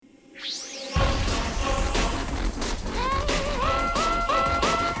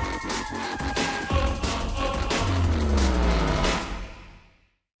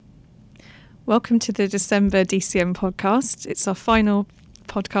Welcome to the December DCM podcast. It's our final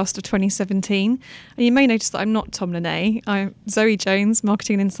podcast of 2017. And you may notice that I'm not Tom Lene. I'm Zoe Jones,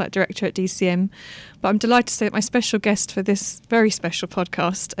 Marketing and Insight Director at DCM. But I'm delighted to say that my special guest for this very special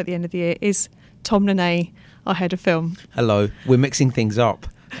podcast at the end of the year is Tom Lene, our Head of Film. Hello. We're mixing things up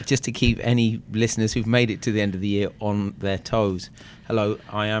just to keep any listeners who've made it to the end of the year on their toes. Hello,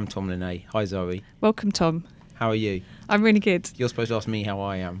 I am Tom Lene. Hi, Zoe. Welcome, Tom. How are you? I'm really good. You're supposed to ask me how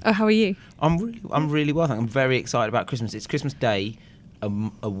I am. Oh, how are you? I'm really well, I'm very excited about Christmas. It's Christmas Day a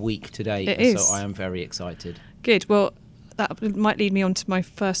week today. It is. So I am very excited. Good. Well, that might lead me on to my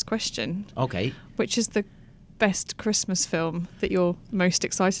first question. Okay. Which is the best Christmas film that you're most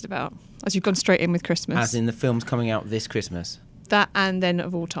excited about, as you've gone straight in with Christmas? As in the films coming out this Christmas? That and then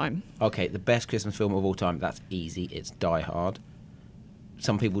of all time. Okay, the best Christmas film of all time, that's easy. It's Die Hard.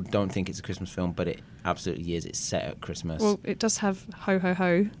 Some people don't think it's a Christmas film, but it absolutely is. It's set at Christmas. Well, it does have Ho Ho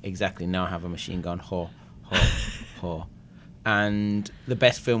Ho. Exactly. Now I have a machine gun. Ho, ho, ho. And the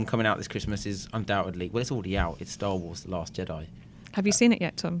best film coming out this Christmas is undoubtedly, well, it's already out. It's Star Wars: The Last Jedi. Have you seen it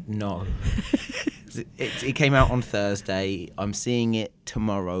yet, Tom? No. It came out on Thursday. I'm seeing it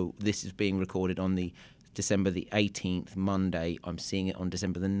tomorrow. This is being recorded on the December the 18th, Monday. I'm seeing it on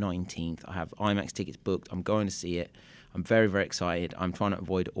December the 19th. I have IMAX tickets booked. I'm going to see it. I'm very, very excited. I'm trying to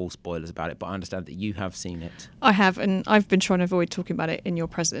avoid all spoilers about it, but I understand that you have seen it. I have, and I've been trying to avoid talking about it in your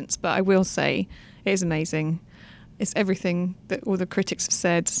presence, but I will say it is amazing. It's everything that all the critics have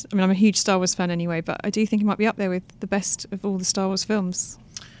said. I mean, I'm a huge Star Wars fan anyway, but I do think it might be up there with the best of all the Star Wars films.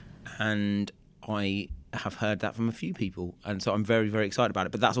 And I have heard that from a few people, and so I'm very, very excited about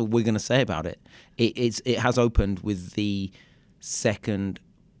it. But that's all we're going to say about it. It has opened with the second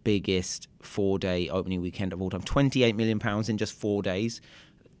biggest 4-day opening weekend of all time. £28 million in just 4 days.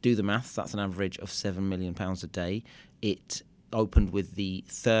 Do the maths, that's an average of £7 million a day. It opened with the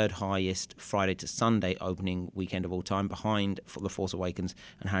third highest Friday to Sunday opening weekend of all time, behind The Force Awakens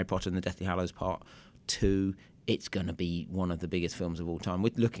and Harry Potter and the Deathly Hallows Part 2. It's going to be one of the biggest films of all time.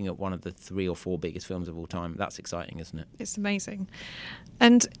 We're looking at one of the 3 or 4 biggest films of all time. That's exciting, isn't it? It's amazing.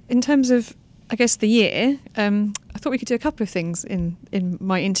 And in terms of, I guess, the year, I thought we could do a couple of things in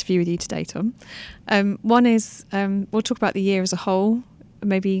my interview with you today, Tom. One is we'll talk about the year as a whole,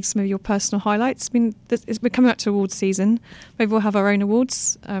 maybe some of your personal highlights. I mean, we're coming up to awards season. Maybe we'll have our own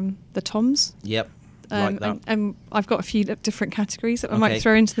awards, the Toms. Yep, like that. And I've got a few different categories that I might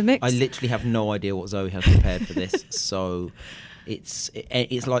throw into the mix. I literally have no idea what Zoe has prepared for this, so it's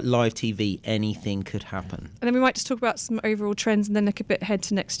like live TV. Anything could happen. And then we might just talk about some overall trends and then look a bit ahead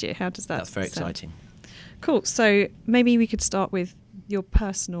to next year. How does that That's very sound? exciting. Cool. So maybe we could start with your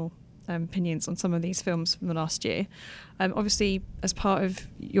personal opinions on some of these films from the last year. Obviously, as part of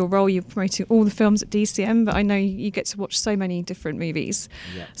your role, you're promoting all the films at DCM, but I know you get to watch so many different movies.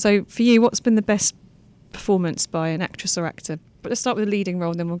 Yeah. So for you, what's been the best performance by an actress or actor? But let's start with the leading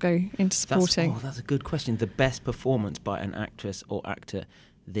role, and then we'll go into supporting. That's a good question. The best performance by an actress or actor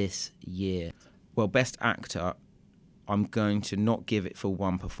this year. Well, best actor, I'm going to not give it for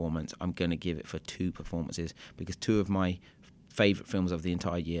one performance. I'm going to give it for 2 performances, because 2 of my favourite films of the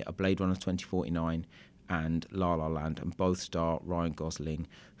entire year are Blade Runner 2049 and La La Land, and both star Ryan Gosling,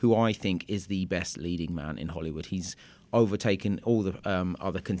 who I think is the best leading man in Hollywood. He's overtaken all the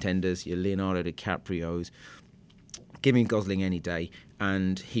other contenders, your Leonardo DiCaprio's. Give me Gosling any day,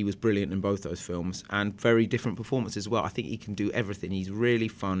 and he was brilliant in both those films, and very different performances as well. I think he can do everything. He's really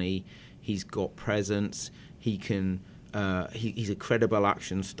funny. He's got presence. He can. He's a credible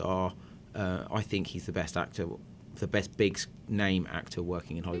action star. I think he's the best actor, the best big name actor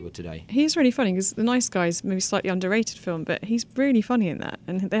working in Hollywood today. He's really funny, because The Nice Guys, maybe slightly underrated film, but he's really funny in that,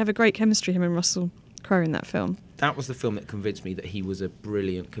 and they have a great chemistry, him and Russell Crowe, in that film. That was the film that convinced me that he was a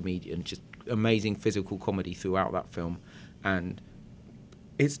brilliant comedian, just amazing physical comedy throughout that film. And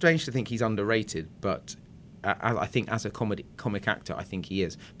it's strange to think he's underrated, but I think as a comic actor, I think he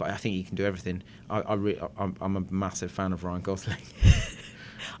is. But I think he can do everything. I'm a massive fan of Ryan Gosling.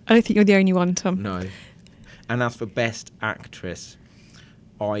 I don't think you're the only one, Tom. No. And as for best actress,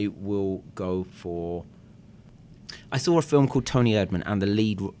 I will go for... I saw a film called Toni Erdmann, and the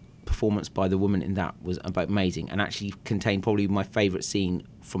lead performance by the woman in that was amazing, and actually contained probably my favourite scene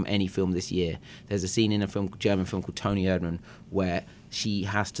from any film this year. There's a scene in a German film called Toni Erdmann where she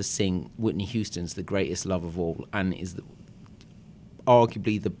has to sing Whitney Houston's The Greatest Love of All, and is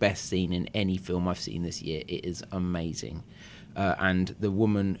arguably the best scene in any film I've seen this year. It is amazing. And the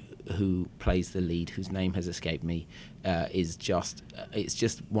woman who plays the lead, whose name has escaped me, is just it's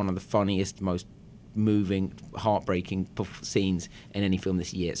just one of the funniest, most moving, heartbreaking scenes in any film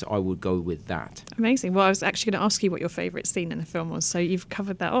this year. So I would go with that. Amazing. Well, I was actually going to ask you what your favourite scene in the film was, so you've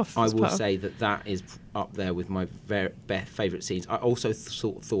covered that off. I will say that is up there with my favourite scenes. I also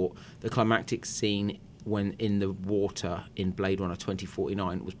thought the climactic scene when in the water in Blade Runner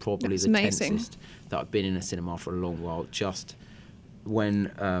 2049 was probably the tensest that I've been in a cinema for a long while. Just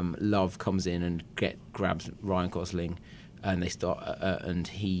when Love comes in and grabs Ryan Gosling, and they start, and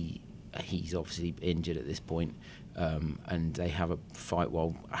he's obviously injured at this point, and they have a fight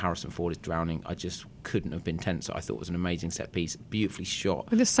while Harrison Ford is drowning. I just couldn't have been tenser. I thought it was an amazing set piece, beautifully shot.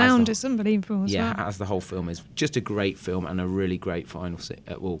 The sound is unbelievable as well. Yeah, as the whole film is. Just a great film and a really great final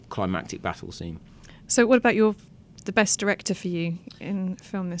climactic battle scene. So what about the best director for you in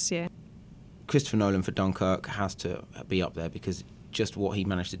film this year? Christopher Nolan for Dunkirk has to be up there, because just what he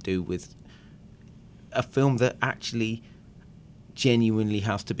managed to do with a film that actually genuinely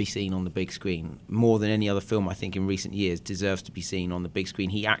has to be seen on the big screen. More than any other film, I think, in recent years deserves to be seen on the big screen.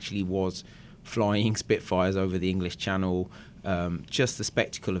 He actually was flying Spitfires over the English Channel. Just the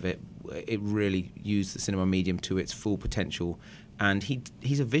spectacle of it really used the cinema medium to its full potential. And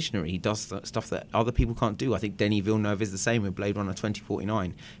he's a visionary. He does stuff that other people can't do. I think Denis Villeneuve is the same with Blade Runner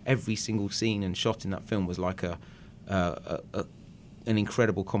 2049. Every single scene and shot in that film was like an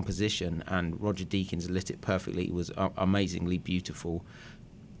incredible composition, and Roger Deakins lit it perfectly. It was amazingly beautiful.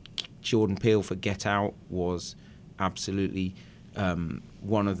 Jordan Peele for Get Out was absolutely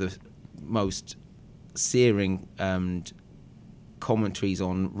one of the most searing commentaries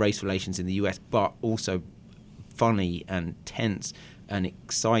on race relations in the US, but also funny and tense and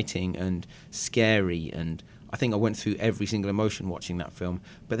exciting and scary, and I think I went through every single emotion watching that film.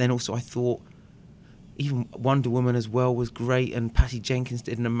 But then also I thought even Wonder Woman as well was great, and Patty Jenkins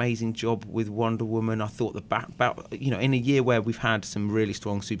did an amazing job with Wonder Woman. I thought in a year where we've had some really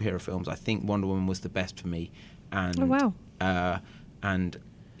strong superhero films, I think Wonder Woman was the best for me. And and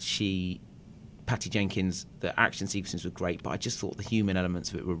Patty Jenkins, the action sequences were great, but I just thought the human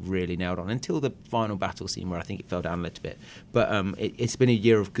elements of it were really nailed on until the final battle scene, where I think it fell down a little bit. But it's been a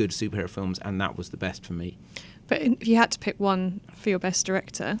year of good superhero films, and that was the best for me. But if you had to pick one for your best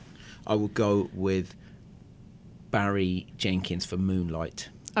director, I would go with Barry Jenkins for Moonlight.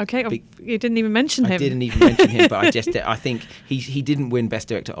 Okay, you didn't even mention him. I didn't even mention him, but I think he didn't win Best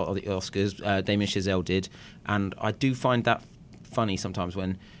Director at the Oscars. Damien Chazelle did, and I do find that funny sometimes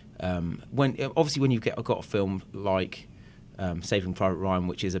when obviously when you've got a film like Saving Private Ryan,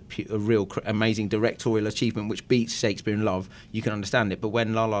 which is a real amazing directorial achievement, which beats Shakespeare in Love, you can understand it. But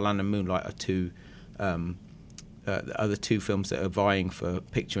when La La Land and Moonlight are the two films that are vying for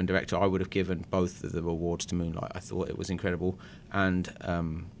picture and director, I would have given both of the awards to Moonlight. I thought it was incredible, and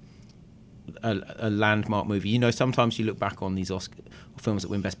a landmark movie. You know, sometimes you look back on these Oscar films that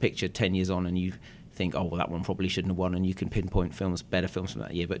win Best Picture 10 years on, and you think, oh, well, that one probably shouldn't have won, and you can pinpoint better films from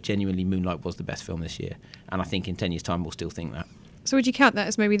that year. But genuinely, Moonlight was the best film this year, and I think in 10 years' time we'll still think that. So would you count that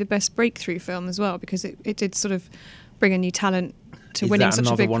as maybe the best breakthrough film as well, because it did sort of bring a new talent to winning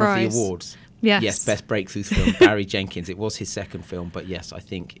such a big prize? Is that another one of the awards? Yes, Best Breakthrough Film, Barry Jenkins. It was his second film, but yes, I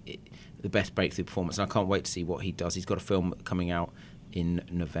think the best breakthrough performance, and I can't wait to see what he does. He's got a film coming out in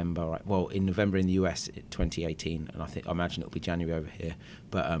November, right? Well, in November in the US, 2018, and I imagine it'll be January over here.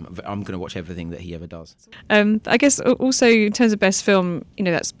 But I'm going to watch everything that he ever does. I guess also in terms of best film,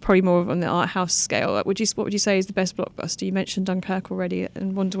 that's probably more on the art house scale. What would you say is the best blockbuster? You mentioned Dunkirk already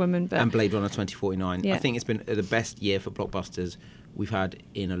and Wonder Woman, and Blade Runner 2049. Yeah. I think it's been the best year for blockbusters we've had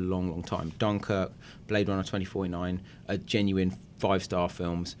in a long, long time. Dunkirk, Blade Runner 2049, are genuine 5-star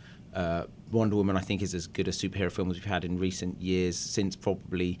films. Wonder Woman, I think, is as good a superhero film as we've had in recent years, since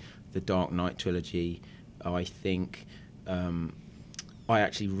probably the Dark Knight trilogy. I think I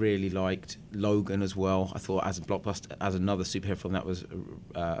actually really liked Logan as well. I thought as a blockbuster, as another superhero film, that was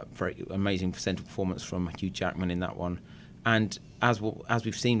a very amazing central performance from Hugh Jackman in that one. And as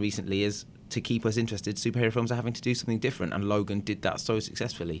we've seen recently, is to keep us interested, superhero films are having to do something different, and Logan did that so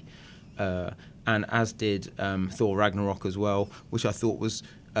successfully. And as did Thor Ragnarok as well, which I thought was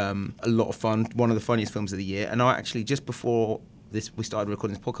a lot of fun, one of the funniest films of the year. And I actually, just before we started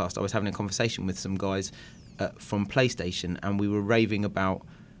recording this podcast, I was having a conversation with some guys from PlayStation, and we were raving about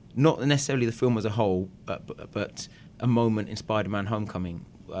not necessarily the film as a whole, but a moment in Spider-Man Homecoming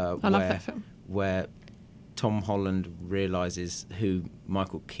I love that film, where Tom Holland realises who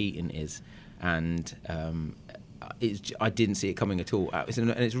Michael Keaton is, and I didn't see it coming at all. And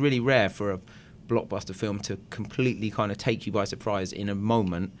it's really rare for a blockbuster film to completely kind of take you by surprise in a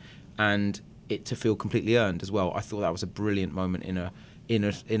moment, and it to feel completely earned as well. I thought that was a brilliant moment in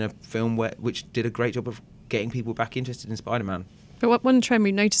a film which did a great job of getting people back interested in Spider-Man. But one trend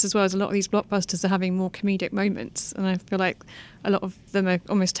we've noticed as well is a lot of these blockbusters are having more comedic moments, and I feel like a lot of them are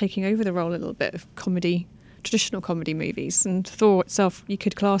almost taking over the role a little bit of traditional comedy movies. And Thor itself, you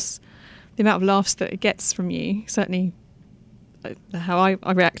could class the amount of laughs that it gets from you, certainly how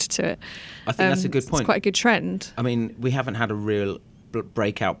I reacted to it. I think that's a good point. It's quite a good trend. I mean, we haven't had a real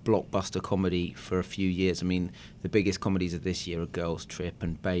breakout blockbuster comedy for a few years. I mean, the biggest comedies of this year are Girls Trip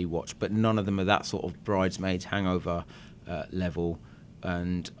and Baywatch, but none of them are that sort of Bridesmaids, Hangover level.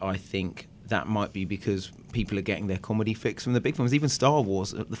 And I think that might be because people are getting their comedy fix from the big films. Even Star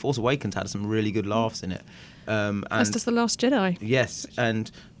Wars, The Force Awakens had some really good laughs in it. As does The Last Jedi. Yes,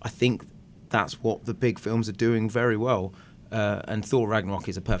 and I think that's what the big films are doing very well. And Thor Ragnarok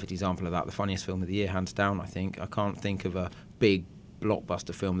is a perfect example of that. The funniest film of the year, hands down, I think. I can't think of a big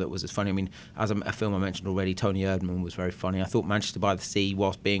blockbuster film that was as funny. I mean, as a film I mentioned already, Tony Erdmann was very funny. I thought Manchester by the Sea,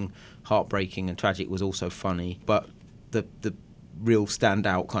 whilst being heartbreaking and tragic, was also funny. But the real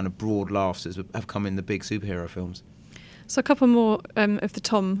standout kind of broad laughs have come in the big superhero films. So a couple more of the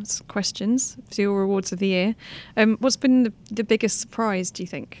Tom's questions for your awards of the year. What's been the biggest surprise, do you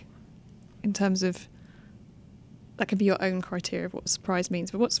think, in terms of, that could be your own criteria of what surprise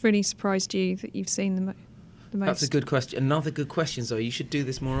means, but what's really surprised you that you've seen the most? That's a good question. Another good question, Zoe. You should do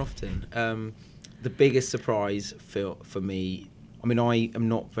this more often. The biggest surprise for me, I mean, I am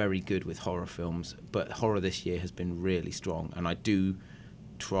not very good with horror films, but horror this year has been really strong, and I do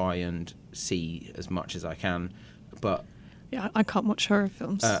try and see as much as I can. But yeah, I can't watch horror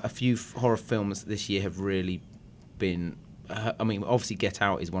films. A few horror films this year have really been... I mean, obviously Get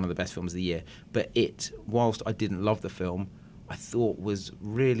Out is one of the best films of the year, but whilst I didn't love the film, I thought was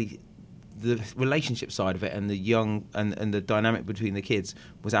really... the relationship side of it and the young and the dynamic between the kids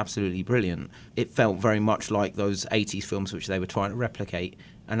was absolutely brilliant. It felt very much like those 80s films which they were trying to replicate,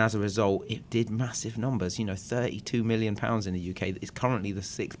 and as a result it did massive numbers. £32 million in the UK. It's currently the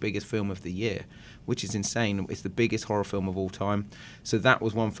 6th biggest film of the year, which is insane. It's the biggest horror film of all time. So that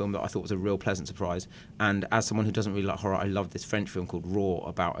was one film that I thought was a real pleasant surprise. And as someone who doesn't really like horror, I love this French film called Raw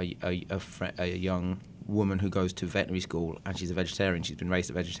about a young woman who goes to veterinary school, and she's a vegetarian. She's been raised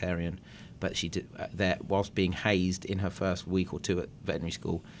a vegetarian, but she whilst being hazed in her first week or two at veterinary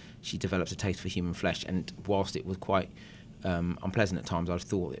school, she develops a taste for human flesh. And whilst it was quite unpleasant at times, I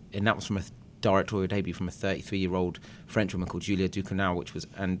thought, and that was from a directorial debut from a 33-year-old French woman called Julia Ducournau,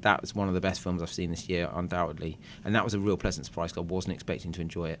 and that was one of the best films I've seen this year, undoubtedly. And that was a real pleasant surprise because I wasn't expecting to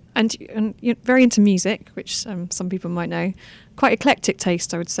enjoy it. And you're very into music, which some people might know. Quite eclectic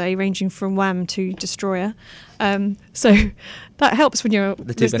taste, I would say, ranging from Wham to Destroyer. So that helps when you're...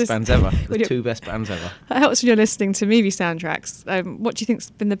 The two best bands ever. That helps when you're listening to movie soundtracks. What do you think's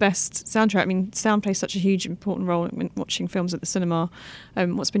been the best soundtrack? I mean, sound plays such a huge, important role when watching films at the cinema.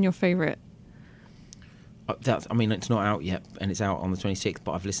 What's been your favourite? I mean, it's not out yet, and it's out on the 26th,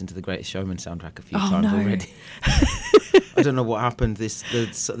 but I've listened to the Greatest Showman soundtrack a few times already. I don't know what happened. The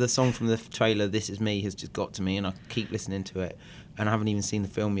song from the trailer, This Is Me, has just got to me, and I keep listening to it, and I haven't even seen the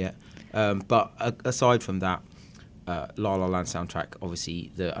film yet. But aside from that, La La Land soundtrack,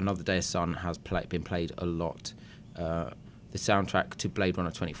 obviously, Another Day of Sun has been played a lot. The soundtrack to Blade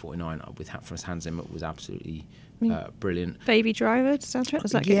Runner 2049 from Hans Zimmer was absolutely brilliant. Baby Driver soundtrack?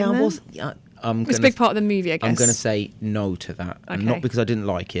 Was that it's a big part of the movie, I guess. I'm going to say no to that. Okay. And not because I didn't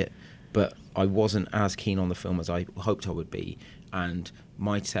like it, but I wasn't as keen on the film as I hoped I would be. And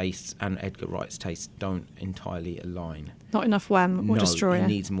my tastes and Edgar Wright's tastes don't entirely align. Not enough Wham or Destroyer. No, it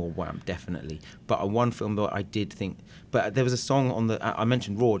needs more Wham, definitely. But one film that I did think... But there was a song on I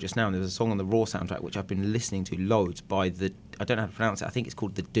mentioned Raw just now, and there was a song on the Raw soundtrack which I've been listening to loads by I don't know how to pronounce it, I think it's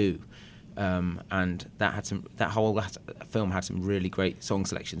called The Do. And that whole film had some really great song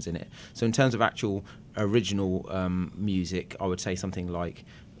selections in it. So in terms of actual original music, I would say something like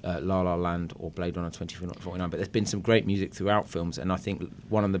La La Land or Blade Runner 2049. But there's been some great music throughout films, and I think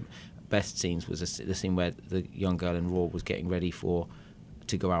one of the best scenes was the scene where the young girl in Raw was getting ready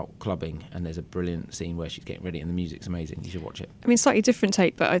to go out clubbing, and there's a brilliant scene where she's getting ready and the music's amazing. You should watch it. I mean, slightly different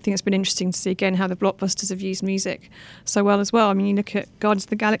take, but I think it's been interesting to see again how the blockbusters have used music so well as well. I mean, you look at Guardians of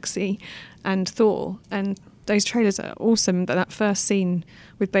the Galaxy and Thor, and those trailers are awesome. But that first scene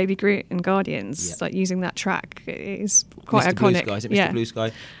with Baby Groot and Guardians, like using that track, it is quite Mr. iconic. Blue Sky, is it Mr. Blue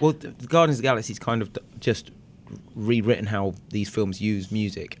Sky? Well, the Guardians of the Galaxy's kind of just rewritten how these films use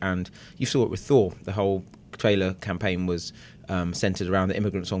music, and you saw it with Thor. The whole trailer campaign was centered around the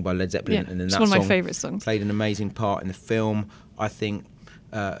Immigrant Song by Led Zeppelin, and then it's that one of my song favourite songs. Played an amazing part in the film. I think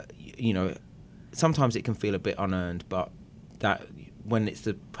sometimes it can feel a bit unearned, but that when it's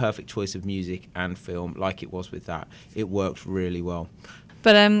the perfect choice of music and film, like it was with that, it worked really well.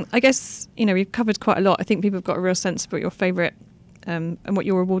 But I guess we've covered quite a lot. I think people have got a real sense of what your favourite and what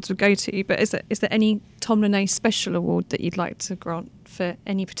your awards would go to. But is there any Tom Lenné special award that you'd like to grant for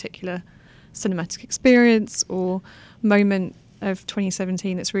any particular cinematic experience or moment of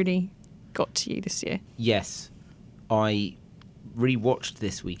 2017 that's really got to you this year? Yes, I rewatched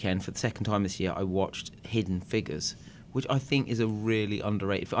this weekend for the second time this year. I watched Hidden Figures, which I think is a really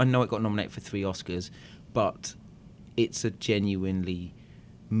underrated film. I know it got nominated for 3 Oscars, but it's a genuinely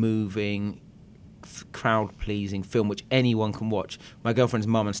moving, crowd-pleasing film which anyone can watch. My girlfriend's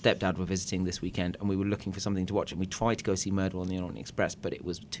mum and stepdad were visiting this weekend, and we were looking for something to watch, and we tried to go see Murder on the Orient Express, but it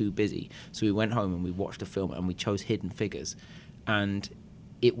was too busy. So we went home and we watched a film, and we chose Hidden Figures, and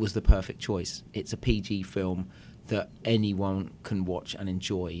it was the perfect choice. It's a PG film that anyone can watch and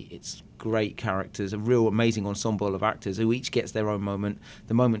enjoy. It's great characters, a real amazing ensemble of actors who each gets their own moment.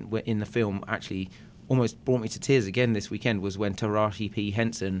 The moment in the film actually almost brought me to tears again this weekend was when Taraji P.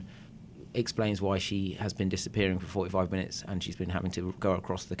 Henson explains why she has been disappearing for 45 minutes and she's been having to go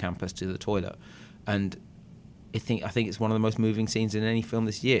across the campus to the toilet. And I think it's one of the most moving scenes in any film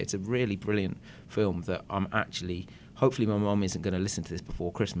this year. It's a really brilliant film that I'm actually... Hopefully my mum isn't going to listen to this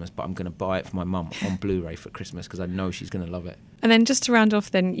before Christmas, but I'm going to buy it for my mum on Blu-ray for Christmas because I know she's going to love it. And then just to round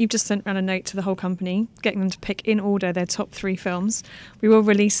off then, you've just sent around a note to the whole company, getting them to pick in order their top 3 films. We will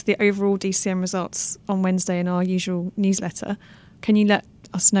release the overall DCM results on Wednesday in our usual newsletter. Can you let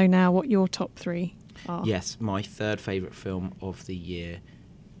us know now what your top 3 are? Yes, my third favourite film of the year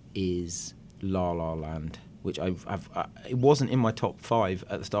is La La Land, which it wasn't in my top 5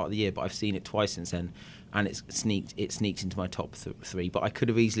 at the start of the year, but I've seen it twice since then, and it sneaked into my top 3. But I could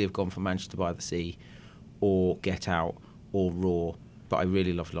have easily have gone for Manchester by the Sea, or Get Out, or Raw. But I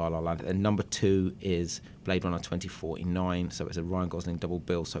really love La La Land. And number 2 is Blade Runner 2049. So it's a Ryan Gosling double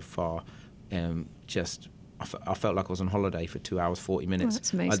bill so far. I felt like I was on holiday for 2 hours 40 minutes. Oh,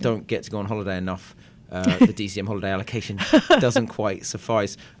 that's amazing. I don't get to go on holiday enough. The DCM holiday allocation doesn't quite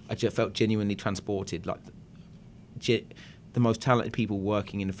suffice. I just felt genuinely transported. Like the most talented people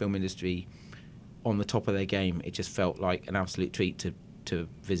working in the film industry on the top of their game. It just felt like an absolute treat to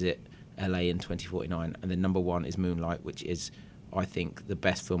visit LA in 2049. And then number 1 is Moonlight, which is, I think, the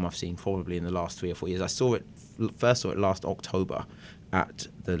best film I've seen probably in the last 3 or 4 years. I first saw it last October at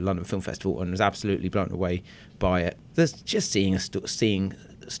the London Film Festival and was absolutely blown away by it. There's just seeing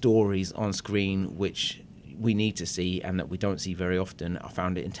stories on screen which we need to see and that we don't see very often. I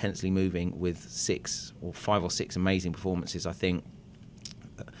found it intensely moving with 5 or 6 amazing performances. I think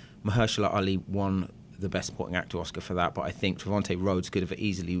Mahershala Ali won the Best Supporting Actor Oscar for that, but I think Trevante Rhodes could have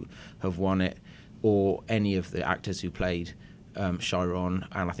easily have won it, or any of the actors who played Chiron,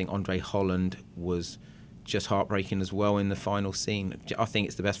 and I think Andre Holland was just heartbreaking as well in the final scene. I think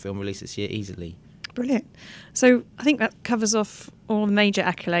it's the best film released this year easily. Brilliant. So I think that covers off all the major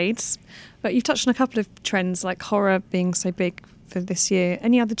accolades, but you've touched on a couple of trends, like horror being so big for this year.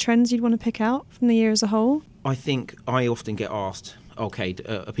 Any other trends you'd want to pick out from the year as a whole? I think I often get asked, okay,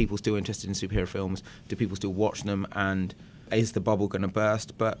 are people still interested in superhero films? Do people still watch them? And is the bubble going to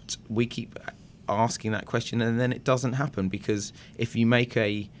burst? But we keep asking that question and then it doesn't happen, because if you make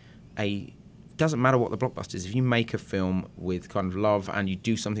doesn't matter what the blockbuster is, if you make a film with kind of love and you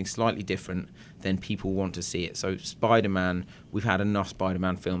do something slightly different, then people want to see it. So Spider-Man, we've had enough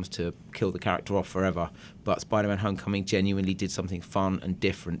Spider-Man films to kill the character off forever, but Spider-Man Homecoming genuinely did something fun and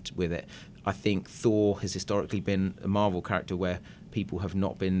different with it. I think Thor has historically been a Marvel character where people have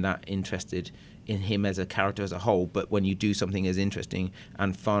not been that interested in him as a character as a whole, but when you do something as interesting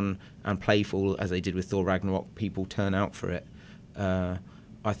and fun and playful as they did with Thor Ragnarok, people turn out for it.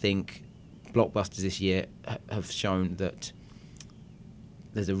 I think blockbusters this year have shown that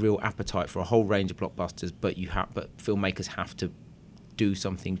there's a real appetite for a whole range of blockbusters, but filmmakers have to do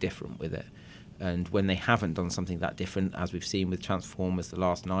something different with it. And when they haven't done something that different, as we've seen with Transformers: The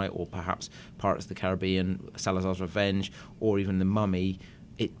Last Night, or perhaps Pirates of the Caribbean, Salazar's Revenge, or even The Mummy,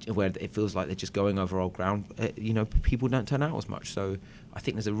 where it feels like they're just going over old ground, people don't turn out as much. So I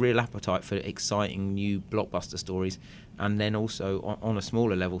think there's a real appetite for exciting new blockbuster stories. And then also on a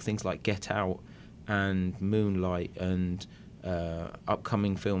smaller level, things like Get Out and Moonlight and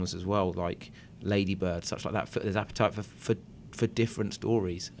upcoming films as well, like Lady Bird, such like that. There's appetite for different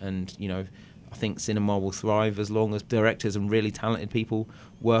stories. And, I think cinema will thrive as long as directors and really talented people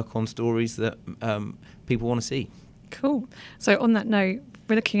work on stories that people want to see. Cool. So on that note,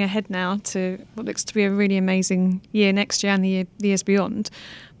 we're looking ahead now to what looks to be a really amazing year next year and the years beyond.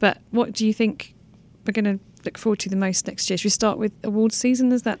 But what do you think we're going to look forward to the most next year? Should we start with awards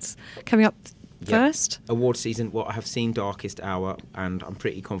season, as that's coming up first? Award season. Well, I have seen Darkest Hour, and I'm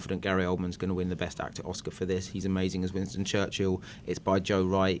pretty confident Gary Oldman's going to win the Best Actor Oscar for this. He's amazing as Winston Churchill. It's by Joe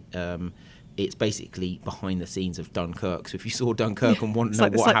Wright. it's basically behind the scenes of Dunkirk. So if you saw Dunkirk and want to know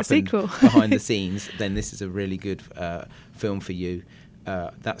it's what like happened the behind the scenes, then this is a really good film for you.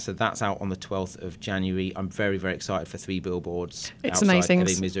 That's out on the 12th of January. I'm very, very excited for Three Billboards It's Outside amazing.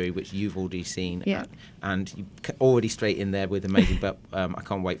 Ebbing, Missouri, which you've already seen. Yeah. And you already straight in there with amazing, but I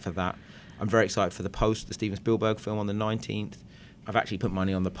can't wait for that. I'm very excited for The Post, the Steven Spielberg film, on the 19th. I've actually put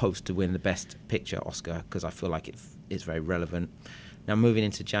money on The Post to win the Best Picture Oscar because I feel like it's very relevant. Now, moving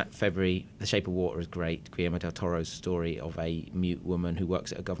into February, The Shape of Water is great. Guillermo del Toro's story of a mute woman who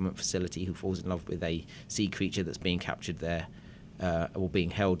works at a government facility who falls in love with a sea creature that's being captured there, or being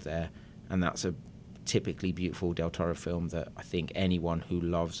held there. And that's a typically beautiful del Toro film that I think anyone who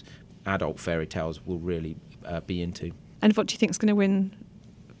loves adult fairy tales will really be into. And what do you think is going to win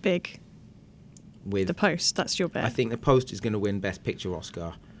big? With The Post, that's your bet. I think The Post is going to win Best Picture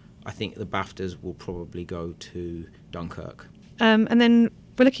Oscar. I think the BAFTAs will probably go to Dunkirk. And then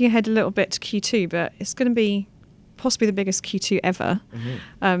we're looking ahead a little bit to Q2, but it's going to be possibly the biggest Q2 ever,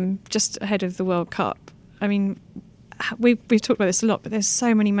 just ahead of the World Cup. I mean, we've talked about this a lot, but there's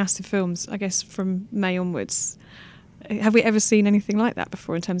so many massive films, I guess, from May onwards. Have we ever seen anything like that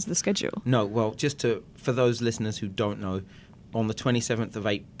before in terms of the schedule? No, well, for those listeners who don't know, on the 27th of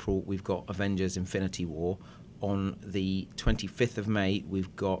April, we've got Avengers Infinity War. On the 25th of May,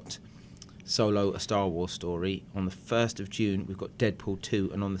 we've got Solo, A Star Wars Story. On the 1st of June, we've got Deadpool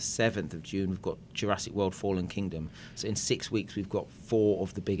 2. And on the 7th of June, we've got Jurassic World Fallen Kingdom. So in 6 weeks, we've got 4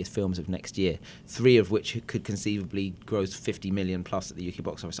 of the biggest films of next year, 3 of which could conceivably gross 50 million plus at the UK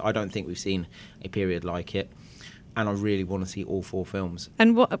box office. I don't think we've seen a period like it. And I really want to see all 4 films.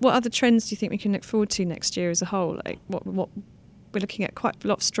 And what other trends do you think we can look forward to next year as a whole? Like what we're looking at quite a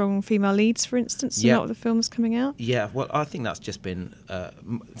lot of strong female leads, for instance, in a lot of the films coming out. Yeah, well, I think that's just been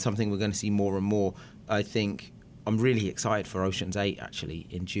something we're going to see more and more. I think I'm really excited for Ocean's 8, actually,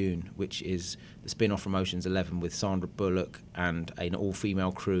 in June, which is the spin-off from Ocean's 11 with Sandra Bullock and an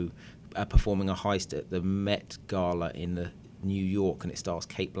all-female crew performing a heist at the Met Gala in New York, and it stars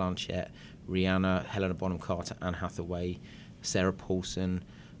Cate Blanchett, Rihanna, Helena Bonham Carter, Anne Hathaway, Sarah Paulson.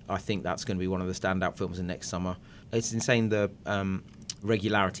 I think that's going to be one of the standout films in next summer. It's insane the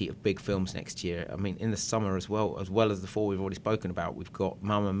regularity of big films next year. I mean, in the summer as well as the 4 we've already spoken about, we've got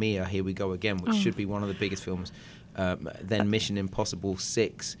Mamma Mia, Here We Go Again, which should be one of the biggest films. Then Mission Impossible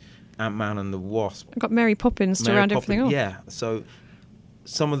 6, Ant-Man and the Wasp. I've got Mary Poppins to round everything off. Yeah, so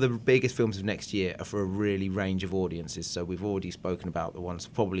some of the biggest films of next year are for a really range of audiences. So we've already spoken about the ones,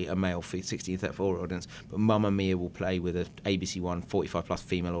 probably a male 16-34 audience, but Mamma Mia will play with a ABC One 45 plus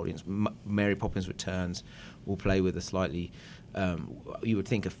female audience. Mary Poppins Returns will play with a slightly, you would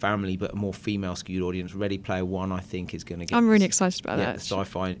think a family, but a more female skewed audience. Ready Player One, I think, is going to get. I'm really excited about that. The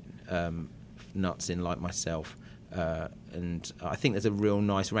sci-fi nuts in like myself. And I think there's a real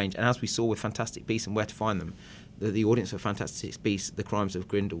nice range. And as we saw with Fantastic Beasts and Where to Find Them, the audience for Fantastic Beasts, The Crimes of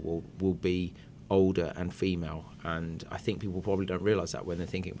Grindelwald, will be older and female, and I think people probably don't realise that when they're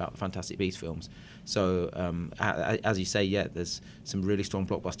thinking about the Fantastic Beasts films. So, as you say, there's some really strong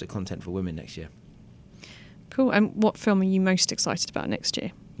blockbuster content for women next year. Cool. And what film are you most excited about next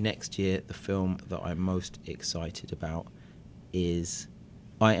year? Next year, the film that I'm most excited about is...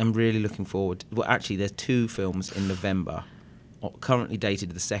 I am really looking forward... Well, actually, there's 2 films in November. Currently dated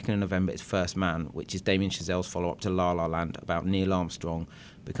the 2nd of November is First Man, which is Damien Chazelle's follow-up to La La Land about Neil Armstrong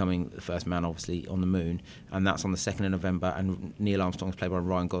becoming the first man, obviously, on the moon. And that's on the 2nd of November, and Neil Armstrong is played by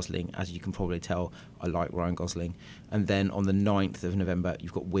Ryan Gosling. As you can probably tell, I like Ryan Gosling. And then on the 9th of November,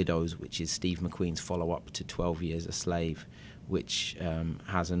 you've got Widows, which is Steve McQueen's follow-up to 12 Years a Slave, which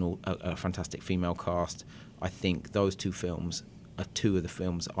has a fantastic female cast. I think those 2 films are 2 of the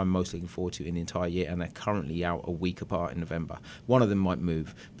films I'm most looking forward to in the entire year, and they're currently out a week apart in November. One of them might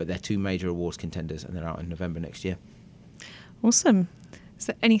move, but they're 2 major awards contenders, and they're out in November next year. Awesome. Is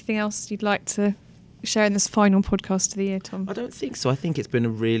there anything else you'd like to share in this final podcast of the year, Tom? I don't think so. I think it's been a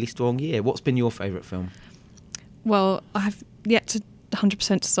really strong year. What's been your favourite film? Well, I have yet to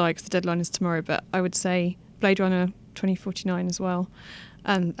 100% decide because the deadline is tomorrow, but I would say Blade Runner 2049 as well,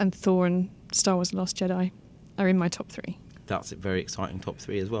 and Thor and Star Wars The Last Jedi are in my top 3. That's a very exciting top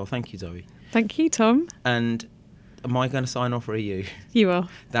 3 as well. Thank you, Zoe. Thank you, Tom. And am I going to sign off, or are you? You are.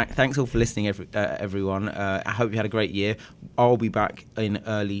 Thanks all for listening, everyone. I hope you had a great year. I'll be back in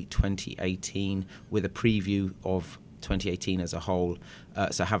early 2018 with a preview of 2018 as a whole.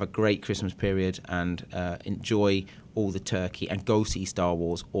 So have a great Christmas period and enjoy all the turkey, and go see Star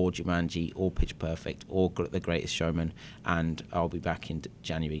Wars or Jumanji or Pitch Perfect or The Greatest Showman. And I'll be back in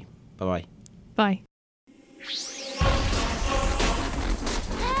January. Bye-bye. Bye.